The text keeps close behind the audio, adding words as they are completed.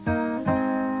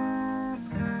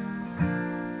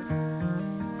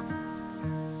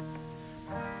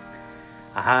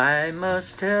I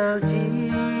must tell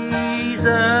Jesus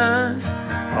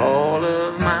all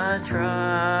of my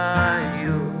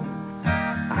trials.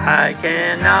 I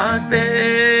cannot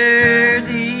bear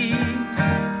these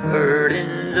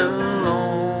burdens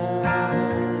alone.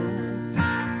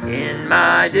 In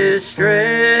my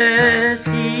distress,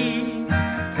 He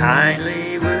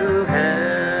kindly will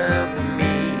help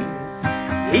me.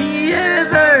 He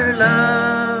ever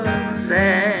loves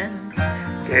and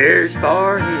cares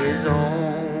for His own.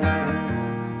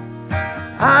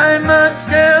 I must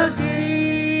tell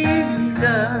Jesus,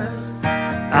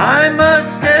 I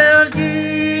must tell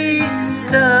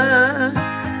Jesus,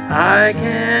 I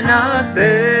cannot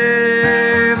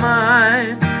bear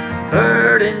my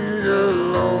burdens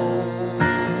alone.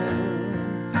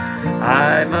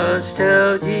 I must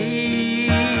tell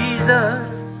Jesus,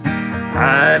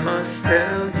 I must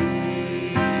tell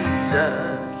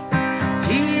Jesus,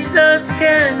 Jesus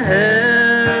can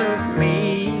help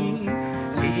me,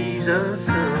 Jesus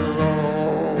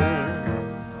alone.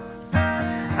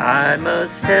 I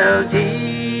must tell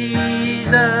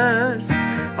Jesus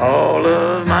all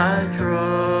of my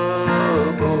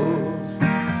troubles.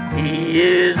 He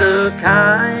is a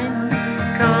kind,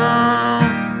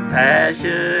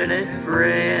 compassionate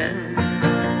friend.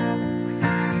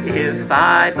 If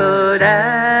I but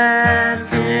ask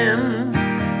Him,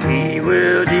 He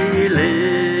will deliver,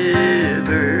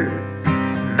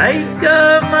 make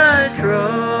of my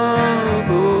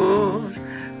troubles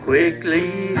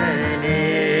quickly an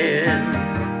end.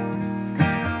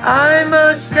 I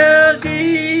must tell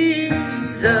Jesus,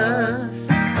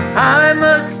 I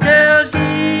must tell Jesus,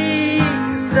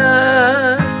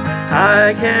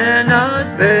 I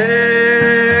cannot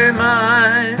bear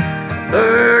my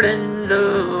burdens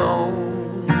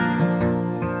alone.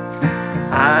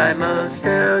 I must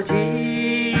tell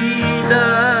Jesus,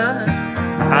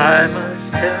 I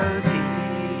must tell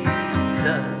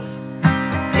Jesus,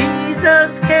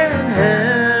 Jesus can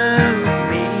help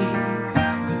me,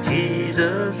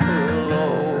 Jesus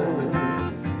alone.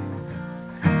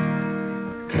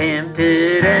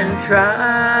 Tempted and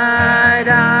tried,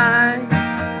 I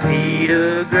need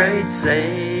a great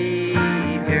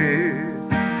Savior,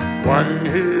 one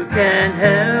who can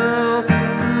help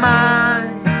my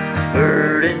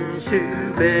burdens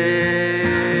to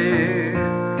bear.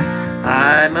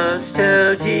 I must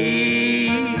tell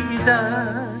Jesus,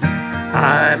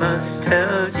 I must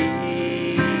tell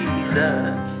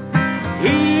Jesus,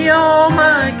 He all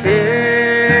my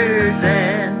cares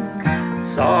and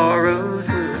sorrows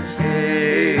will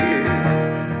share.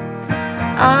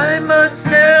 I must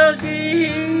tell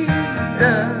Jesus,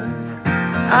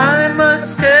 I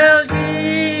must tell Jesus,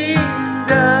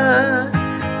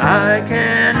 I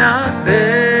cannot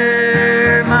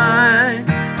bear my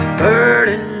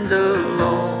burdens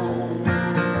alone.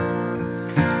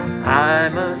 I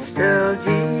must tell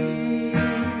Jesus,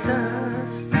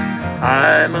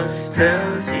 I must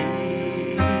tell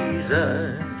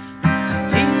Jesus,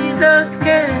 Jesus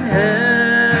can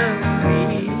help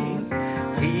me,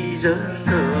 Jesus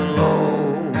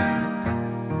alone.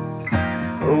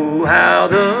 Oh, how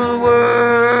the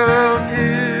world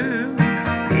to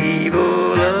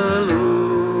evil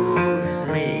allures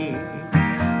me.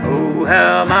 Oh,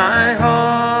 how my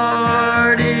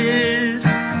heart is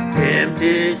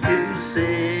tempted to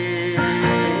sin.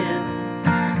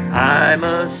 I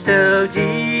must tell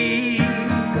Jesus,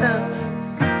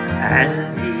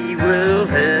 and He will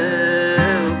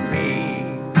help me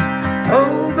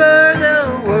over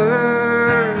the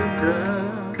world, the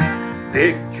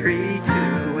victory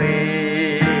to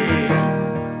win.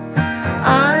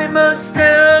 I must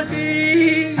tell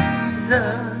Jesus,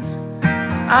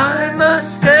 I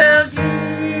must tell Jesus,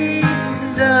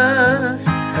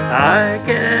 I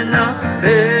cannot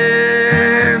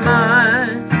bear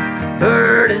my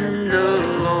burdens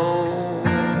alone.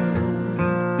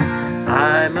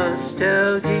 I must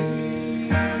tell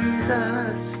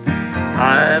Jesus,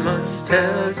 I must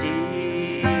tell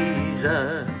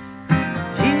Jesus,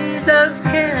 Jesus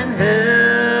can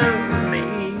help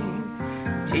me,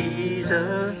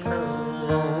 Jesus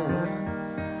alone.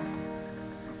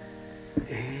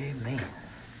 Amen.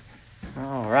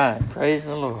 All right, praise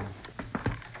the Lord.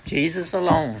 Jesus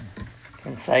alone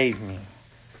can save me.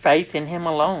 Faith in Him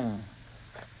alone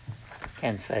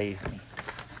can save me.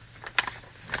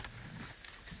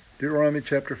 Deuteronomy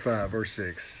chapter 5, verse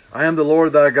 6. I am the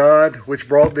Lord thy God, which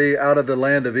brought thee out of the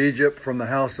land of Egypt from the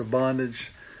house of bondage.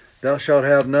 Thou shalt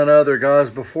have none other gods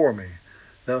before me.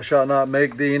 Thou shalt not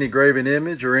make thee any graven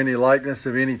image or any likeness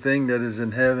of anything that is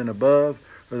in heaven above,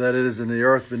 or that it is in the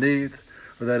earth beneath,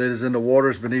 or that it is in the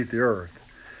waters beneath the earth.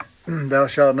 Thou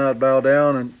shalt not bow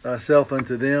down thyself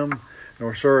unto them,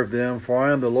 nor serve them, for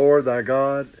I am the Lord thy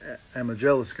God, am a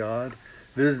jealous God,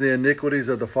 visit the iniquities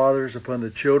of the fathers upon the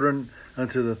children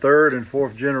unto the third and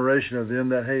fourth generation of them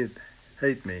that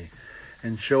hate me,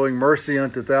 and showing mercy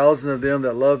unto thousands of them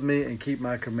that love me and keep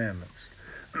my commandments.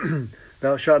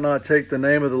 Thou shalt not take the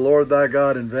name of the Lord thy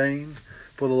God in vain,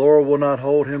 for the Lord will not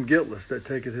hold him guiltless that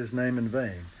taketh his name in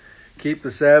vain. Keep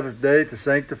the Sabbath day to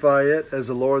sanctify it, as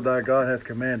the Lord thy God hath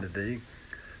commanded thee.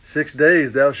 6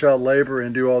 days thou shalt labor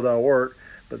and do all thy work,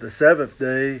 but the seventh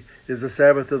day is the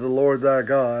Sabbath of the Lord thy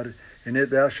God. In it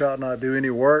thou shalt not do any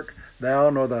work, thou,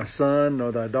 nor thy son,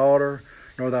 nor thy daughter,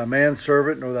 nor thy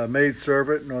manservant, nor thy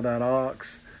maidservant, nor thine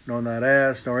ox, nor thine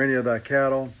ass, nor any of thy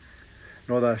cattle,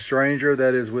 nor thy stranger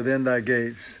that is within thy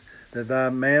gates, that thy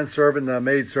manservant and thy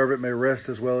maidservant may rest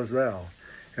as well as thou.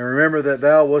 And remember that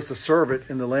thou wast a servant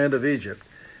in the land of Egypt,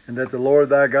 and that the Lord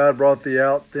thy God brought thee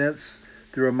out thence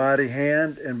through a mighty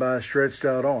hand and by a stretched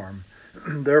out arm.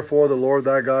 Therefore the Lord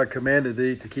thy God commanded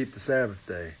thee to keep the Sabbath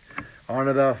day.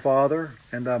 Honor thy father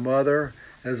and thy mother,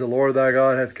 as the Lord thy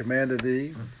God hath commanded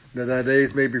thee, that thy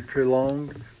days may be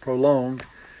prolonged,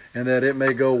 and that it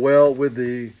may go well with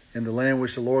thee in the land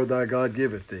which the Lord thy God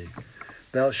giveth thee.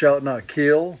 Thou shalt not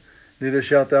kill, neither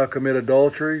shalt thou commit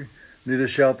adultery, neither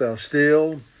shalt thou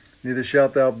steal, neither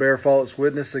shalt thou bear false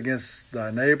witness against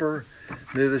thy neighbor,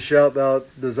 neither shalt thou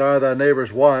desire thy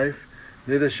neighbor's wife,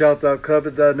 neither shalt thou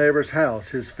covet thy neighbor's house,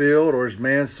 his field, or his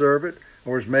manservant,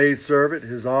 or his maidservant,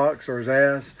 his ox, or his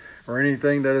ass, or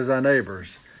anything that is thy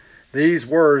neighbor's. These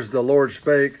words the Lord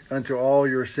spake unto all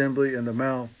your assembly in the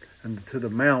mount, and to the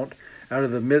mount, out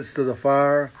of the midst of the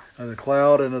fire, of the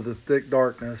cloud, and of the thick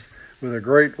darkness, with a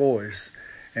great voice.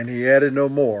 And he added no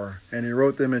more, and he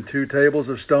wrote them in 2 tables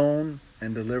of stone,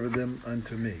 and delivered them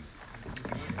unto me.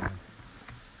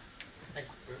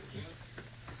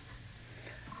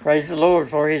 Praise the Lord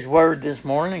for his word this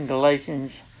morning,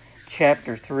 Galatians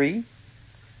chapter 3.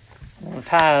 I'm going to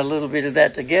tie a little bit of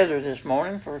that together this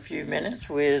morning for a few minutes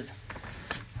with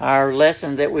our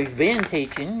lesson that we've been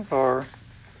teaching for,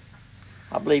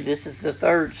 I believe this is the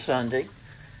 3rd Sunday,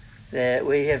 that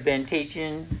we have been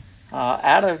teaching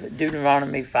out of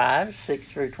Deuteronomy 5, 6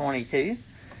 through 22,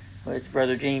 which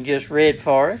Brother Gene just read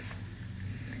for us.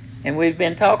 And we've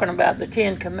been talking about the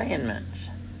 10 Commandments.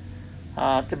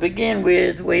 To begin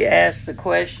with, we asked the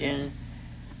question,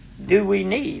 do we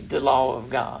need the law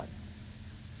of God?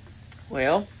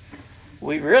 Well,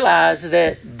 we realize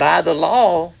that by the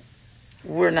law,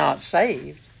 we're not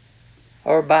saved,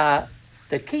 or by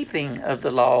the keeping of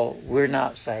the law, we're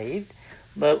not saved.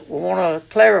 But we want to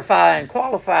clarify and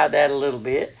qualify that a little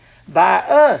bit. By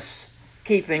us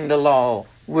keeping the law,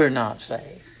 we're not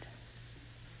saved.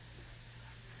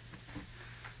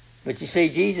 But you see,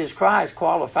 Jesus Christ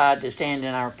qualified to stand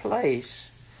in our place.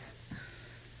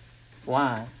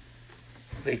 Why?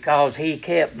 Because he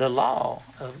kept the law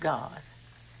of God.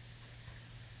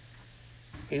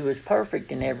 He was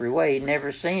perfect in every way. He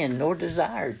never sinned nor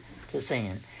desired to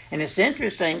sin. And it's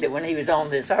interesting that when he was on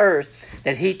this earth,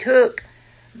 that he took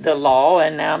the law,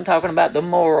 and now I'm talking about the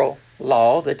moral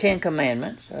law, the 10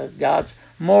 Commandments, God's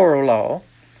moral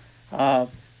law,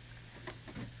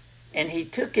 and he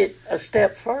took it a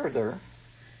step further.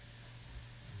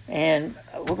 And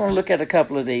we're going to look at a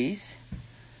couple of these.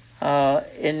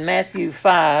 In Matthew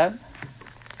 5,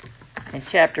 in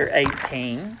chapter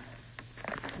 18,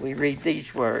 we read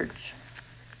these words.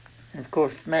 And of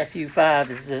course, Matthew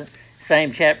 5 is the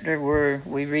same chapter where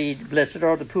we read, "Blessed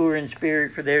are the poor in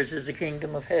spirit, for theirs is the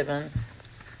kingdom of heaven,"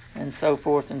 and so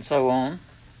forth and so on.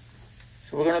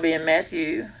 So we're going to be in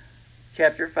Matthew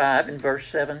chapter 5 and verse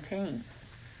 17.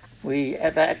 We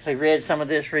have actually read some of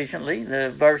this recently. The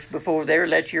verse before there,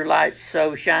 "Let your light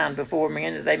so shine before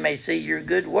men that they may see your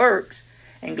good works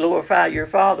and glorify your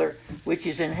Father which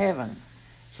is in heaven."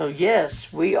 So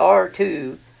yes, we are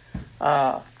to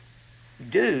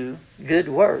do good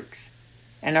works.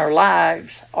 And our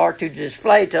lives are to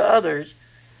display to others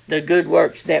the good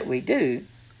works that we do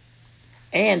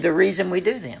and the reason we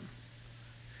do them.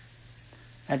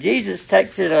 Now Jesus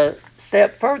takes it a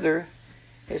step further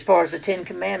as far as the 10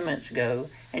 Commandments go,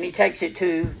 and he takes it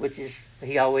to, which is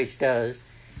he always does,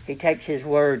 he takes his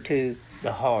word to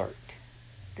the heart,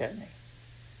 doesn't he?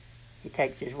 He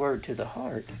takes his word to the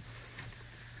heart.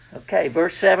 Okay,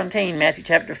 verse 17, Matthew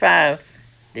chapter 5,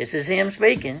 this is him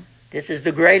speaking. This is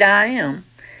the great I am.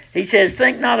 He says,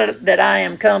 "Think not that I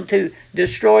am come to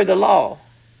destroy the law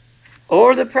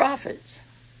or the prophets."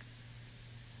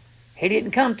 He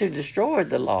didn't come to destroy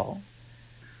the law,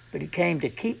 but he came to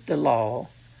keep the law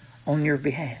on your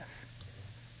behalf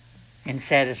and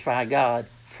satisfy God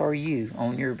for you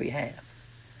on your behalf.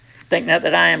 Think not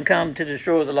that I am come to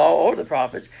destroy the law or the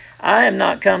prophets. I am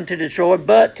not come to destroy,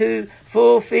 but to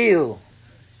fulfill.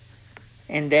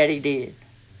 And that he did.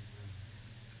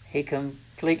 He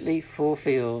completely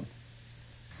fulfilled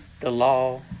the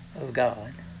law of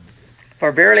God.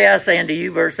 For verily I say unto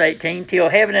you, verse 18, till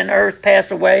heaven and earth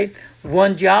pass away,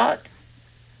 one jot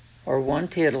or one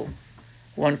tittle,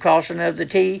 one crossing of the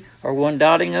T or one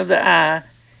dotting of the I,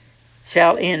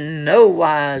 shall in no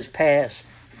wise pass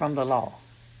from the law,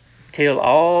 till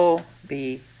all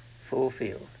be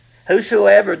fulfilled.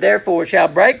 Whosoever therefore shall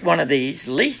break one of these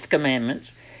least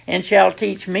commandments, and shall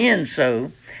teach men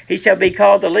so, he shall be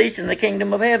called the least in the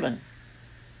kingdom of heaven.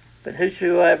 But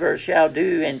whosoever shall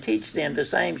do and teach them, the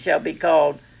same shall be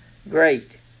called great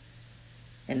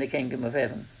in the kingdom of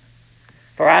heaven.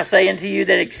 For I say unto you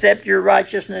that except your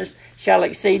righteousness shall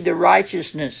exceed the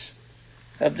righteousness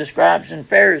of the scribes and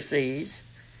Pharisees.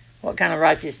 What kind of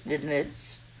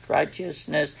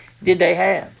righteousness did they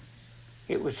have?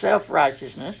 It was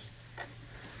self-righteousness,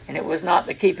 and it was not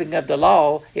the keeping of the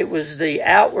law. It was the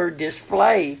outward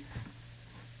display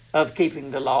of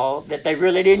keeping the law that they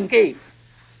really didn't keep.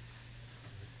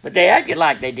 But they acted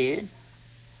like they did.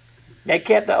 They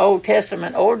kept the Old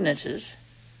Testament ordinances.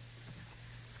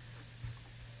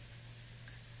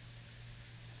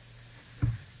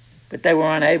 But they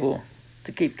were unable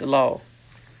to keep the law.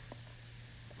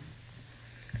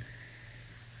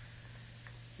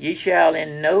 Ye shall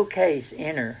in no case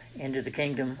enter into the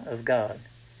kingdom of God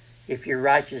if your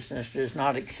righteousness does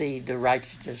not exceed the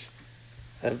righteousness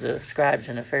of the scribes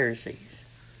and the Pharisees.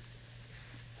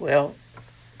 Well,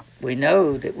 we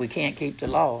know that we can't keep the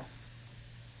law.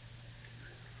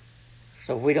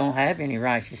 So we don't have any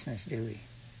righteousness, do we?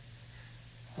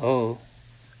 Oh,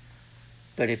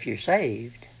 but if you're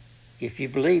saved, if you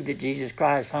believe that Jesus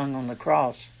Christ hung on the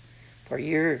cross for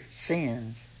your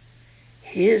sins,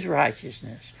 his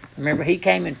righteousness, remember, he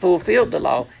came and fulfilled the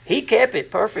law. He kept it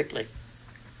perfectly.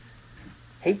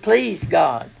 He pleased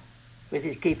God with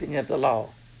his keeping of the law,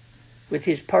 with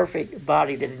his perfect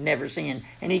body that had never sinned,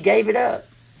 and he gave it up,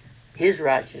 his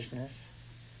righteousness.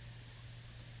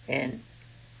 And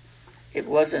it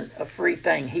wasn't a free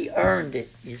thing. He earned it,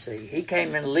 you see. He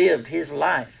came and lived his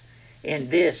life in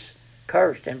this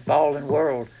cursed and fallen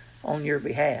world on your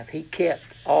behalf. He kept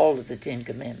all of the 10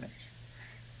 Commandments.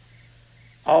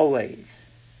 Always.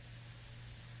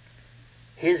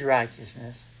 His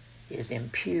righteousness is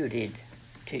imputed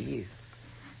to you.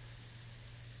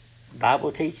 The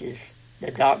Bible teaches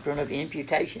the doctrine of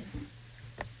imputation.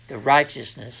 The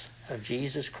righteousness of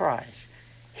Jesus Christ.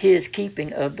 His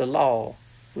keeping of the law,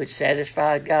 which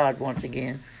satisfied God once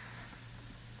again,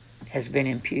 has been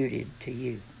imputed to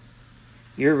you.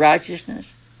 Your righteousness,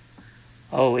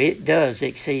 oh, it does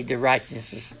exceed the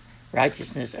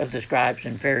righteousness of the scribes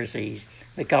and Pharisees,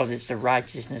 because it's the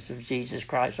righteousness of Jesus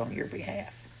Christ on your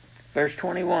behalf. Verse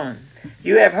 21,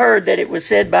 you have heard that it was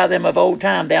said by them of old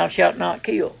time, thou shalt not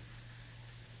kill.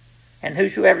 And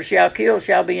whosoever shall kill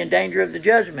shall be in danger of the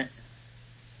judgment.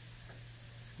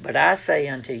 But I say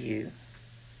unto you,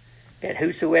 that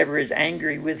whosoever is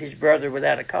angry with his brother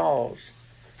without a cause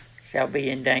shall be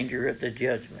in danger of the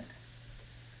judgment.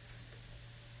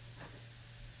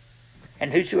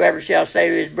 And whosoever shall say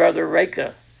to his brother,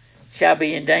 Raca, shall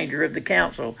be in danger of the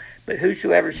council. But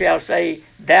whosoever shall say,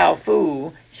 thou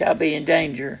fool, shall be in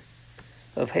danger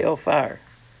of hell fire.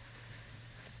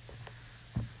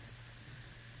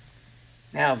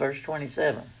 Now, verse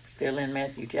 27, still in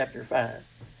Matthew chapter 5.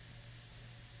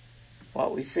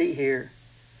 What we see here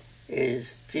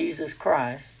is Jesus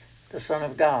Christ, the Son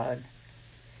of God,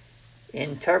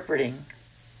 interpreting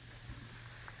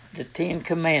the 10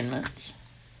 Commandments,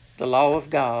 the law of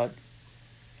God,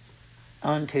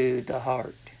 unto the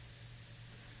heart.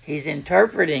 He's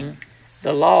interpreting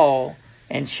the law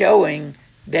and showing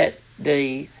that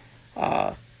the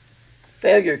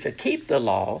failure to keep the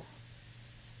law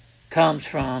comes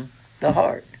from the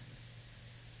heart.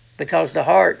 Because the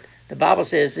heart, the Bible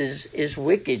says, is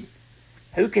wicked.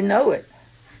 Who can know it?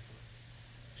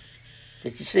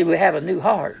 But you see, we have a new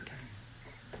heart.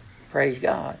 Praise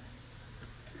God.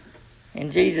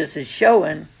 And Jesus is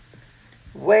showing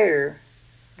where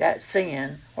that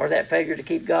sin or that failure to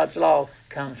keep God's law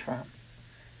comes from.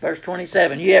 Verse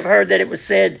 27, you have heard that it was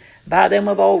said by them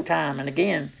of old time. And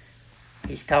again,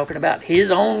 he's talking about his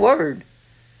own word.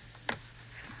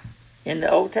 In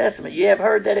the Old Testament, you have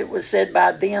heard that it was said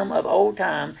by them of old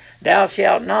time, thou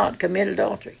shalt not commit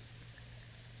adultery.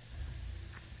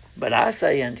 But I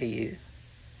say unto you,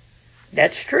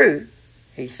 that's true,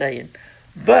 he's saying.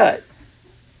 But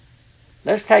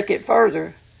let's take it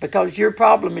further, because your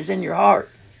problem is in your heart.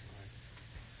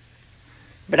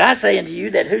 But I say unto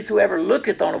you that whosoever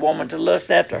looketh on a woman to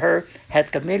lust after her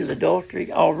hath committed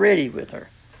adultery already with her,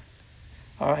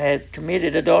 or hath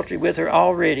committed adultery with her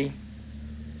already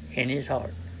in his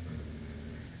heart.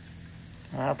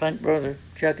 I think Brother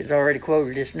Chuck has already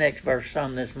quoted this next verse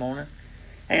some this morning.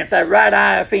 And if thy right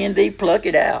eye offend thee, pluck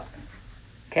it out.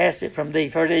 Cast it from thee,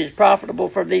 for it is profitable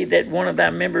for thee that one of thy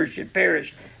members should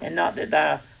perish, and not that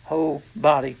thy whole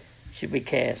body should be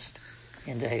cast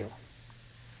into hell.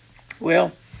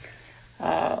 Well,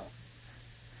 I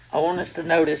want us to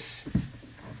notice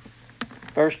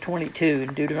verse 22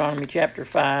 in Deuteronomy chapter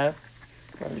 5.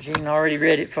 Brother Gene already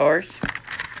read it for us,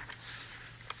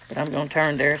 but I'm going to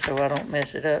turn there so I don't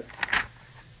mess it up.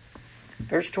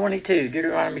 Verse 22,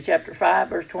 Deuteronomy chapter 5,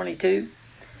 verse 22.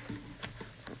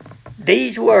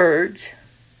 These words,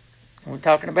 we're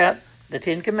talking about the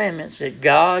Ten Commandments that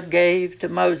God gave to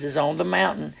Moses on the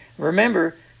mountain.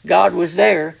 Remember, God was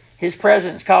there. His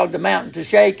presence caused the mountain to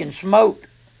shake and smoke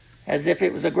as if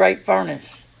it was a great furnace.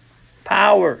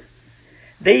 Power.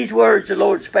 These words the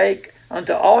Lord spake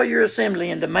unto all your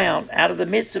assembly in the mount out of the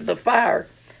midst of the fire,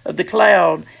 of the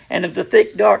cloud, and of the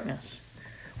thick darkness,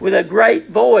 with a great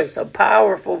voice, a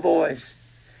powerful voice.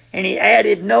 And he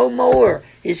added no more.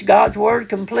 Is God's word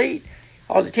complete?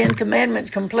 Are the Ten Commandments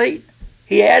complete?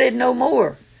 He added no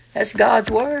more. That's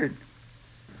God's word.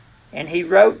 And he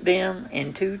wrote them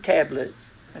in two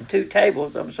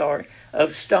tables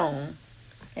of stone,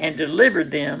 and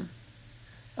delivered them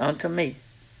unto me.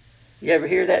 You ever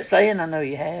hear that saying? I know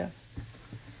you have.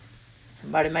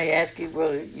 Somebody may ask you,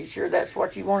 well, you sure that's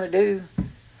what you want to do?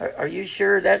 Are you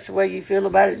sure that's the way you feel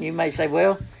about it? And you may say,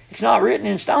 well, it's not written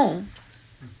in stone,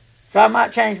 so I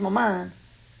might change my mind.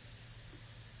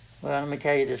 Well, let me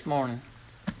tell you this morning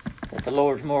that the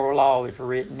Lord's moral law is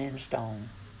written in stone.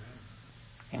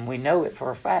 And we know it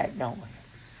for a fact, don't we?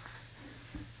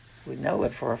 We know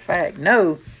it for a fact.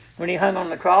 No, when he hung on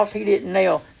the cross, he didn't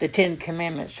nail the Ten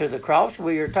Commandments to the cross.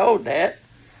 We are told that.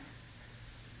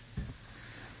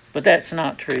 But that's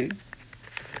not true.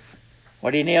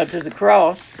 What he nailed to the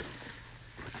cross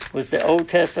was the Old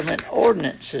Testament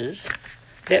ordinances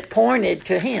that pointed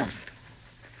to him.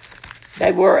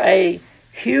 They were a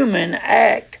human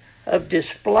act of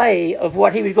display of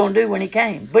what he was going to do when he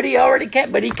came. But he already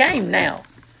came. But he came now.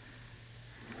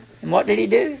 And what did he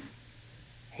do?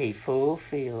 He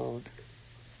fulfilled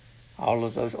all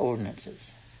of those ordinances.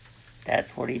 That's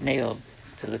what he nailed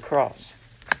to the cross.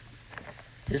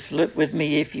 Just look with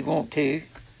me, if you want to,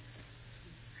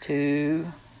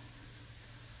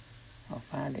 I'll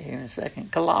find it here in a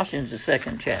second, Colossians, the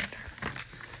second chapter.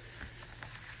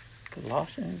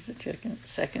 Colossians, the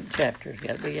second chapter. It's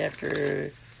got to be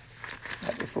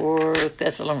right before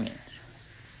Thessalonians.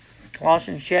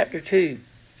 Colossians chapter 2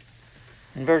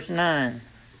 and verse 9.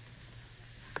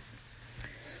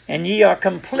 And ye are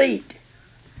complete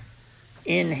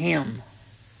in him.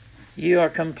 You are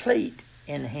complete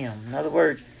in him. In other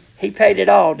words, he paid it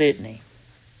all, didn't he?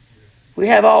 We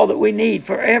have all that we need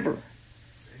forever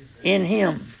in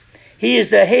him. He is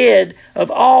the head of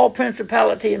all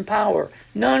principality and power.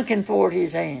 None can thwart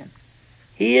his hand.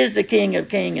 He is the King of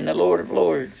kings and the Lord of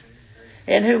lords.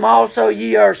 In whom also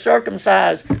ye are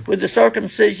circumcised with the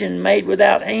circumcision made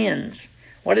without hands.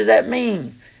 What does that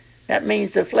mean? That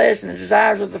means the flesh and the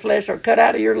desires of the flesh are cut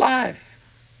out of your life.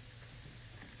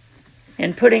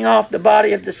 And putting off the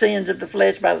body of the sins of the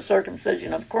flesh by the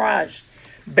circumcision of Christ,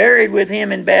 buried with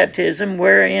him in baptism,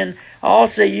 wherein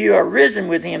also you are risen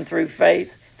with him through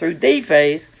the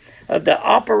faith of the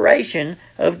operation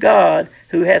of God,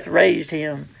 who hath raised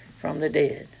him from the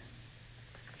dead.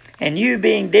 And you,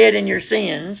 being dead in your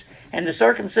sins, and the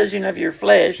circumcision of your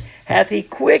flesh, hath he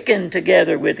quickened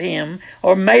together with him,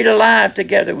 or made alive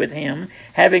together with him,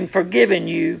 having forgiven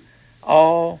you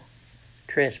all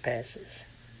trespasses,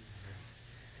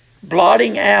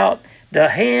 blotting out the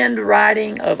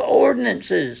handwriting of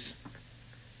ordinances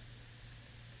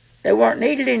that weren't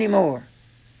needed anymore.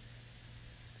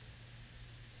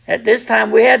 At this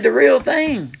time, we had the real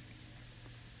thing.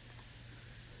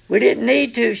 We didn't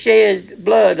need to shed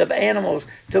blood of animals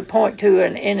to point to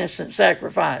an innocent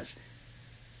sacrifice,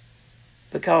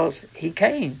 because he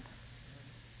came.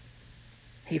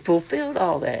 He fulfilled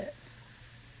all that.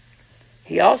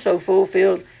 He also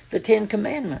fulfilled the Ten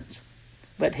Commandments,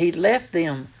 but he left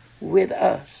them with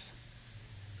us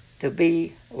to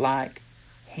be like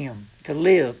him, to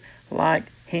live like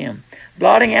him,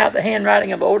 blotting out the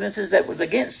handwriting of ordinances that was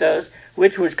against us,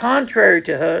 which was contrary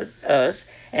to us,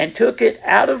 and took it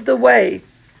out of the way,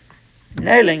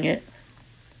 nailing it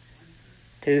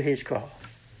to his cross.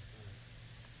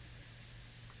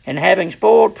 And having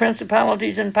spoiled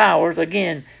principalities and powers,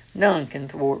 again, none can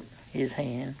thwart his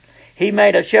hand. He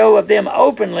made a show of them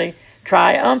openly,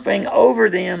 triumphing over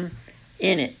them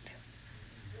in it.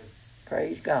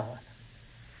 Praise God.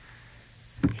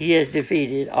 He has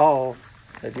defeated all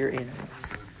of your enemies.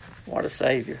 What a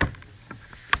Savior.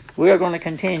 We are going to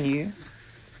continue,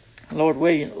 Lord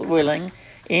willing,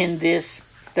 in this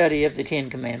study of the Ten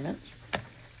Commandments.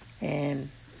 And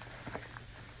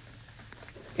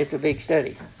it's a big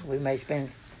study. We may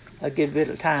spend a good bit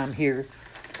of time here.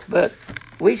 But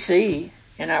we see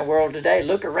in our world today,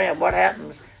 look around, what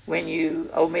happens when you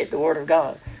omit the Word of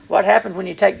God? What happens when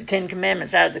you take the Ten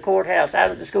Commandments out of the courthouse, out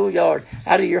of the schoolyard,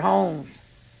 out of your homes,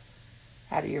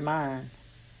 out of your mind?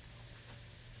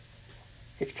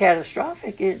 It's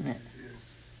catastrophic, isn't it?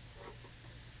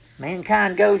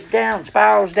 Mankind goes down,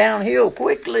 spirals downhill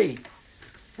quickly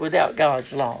without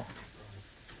God's law.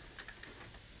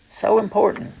 So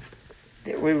important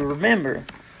that we remember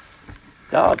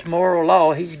God's moral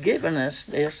law. He's given us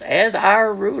this as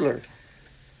our ruler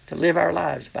to live our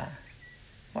lives by.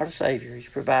 What a Savior. He's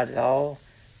provided all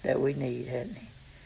that we need, hasn't He?